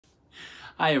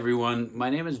Hi everyone, my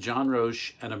name is John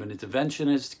Roesch and I'm an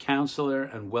interventionist, counselor,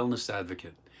 and wellness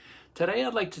advocate. Today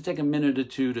I'd like to take a minute or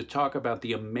two to talk about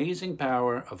the amazing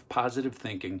power of positive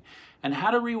thinking and how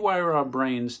to rewire our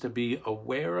brains to be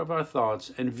aware of our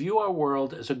thoughts and view our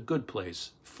world as a good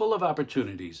place, full of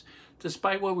opportunities,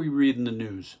 despite what we read in the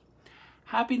news.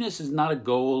 Happiness is not a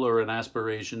goal or an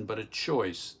aspiration, but a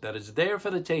choice that is there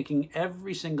for the taking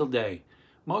every single day.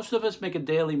 Most of us make a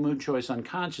daily mood choice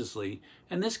unconsciously,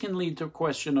 and this can lead to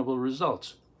questionable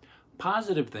results.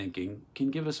 Positive thinking can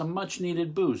give us a much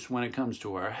needed boost when it comes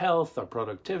to our health, our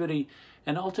productivity,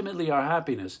 and ultimately our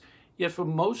happiness. Yet for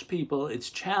most people,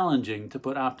 it's challenging to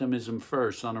put optimism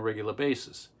first on a regular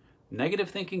basis. Negative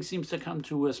thinking seems to come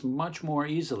to us much more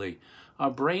easily. Our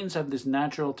brains have this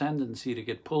natural tendency to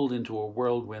get pulled into a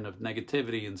whirlwind of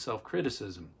negativity and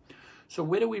self-criticism. So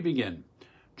where do we begin?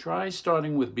 Try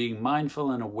starting with being mindful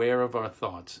and aware of our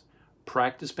thoughts.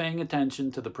 Practice paying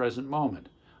attention to the present moment.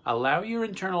 Allow your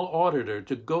internal auditor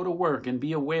to go to work and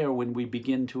be aware when we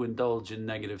begin to indulge in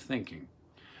negative thinking.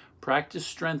 Practice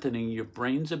strengthening your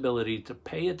brain's ability to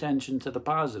pay attention to the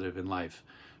positive in life.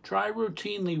 Try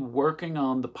routinely working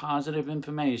on the positive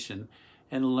information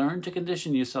and learn to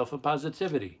condition yourself for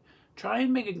positivity. Try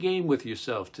and make a game with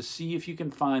yourself to see if you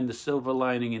can find the silver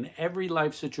lining in every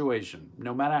life situation,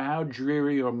 no matter how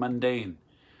dreary or mundane.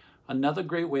 Another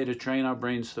great way to train our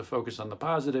brains to focus on the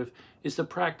positive is to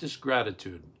practice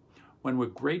gratitude. When we're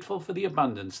grateful for the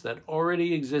abundance that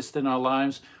already exists in our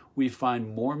lives, we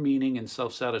find more meaning and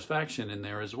self-satisfaction in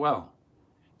there as well.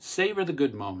 Savor the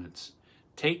good moments.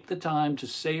 Take the time to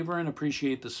savor and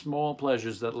appreciate the small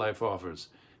pleasures that life offers.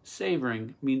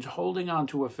 Savoring means holding on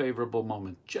to a favorable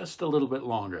moment just a little bit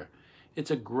longer.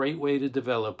 It's a great way to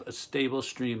develop a stable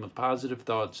stream of positive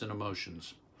thoughts and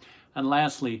emotions. And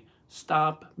lastly,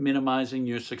 stop minimizing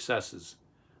your successes.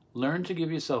 Learn to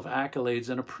give yourself accolades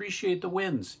and appreciate the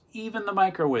wins, even the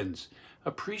micro wins.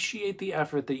 Appreciate the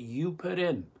effort that you put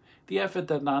in, the effort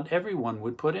that not everyone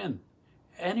would put in.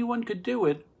 Anyone could do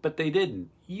it, but they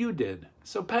didn't. You did.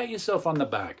 So pat yourself on the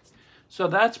back. So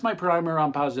that's my primer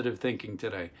on positive thinking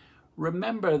today.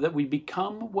 Remember that we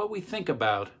become what we think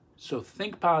about, so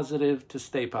think positive to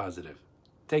stay positive.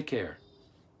 Take care.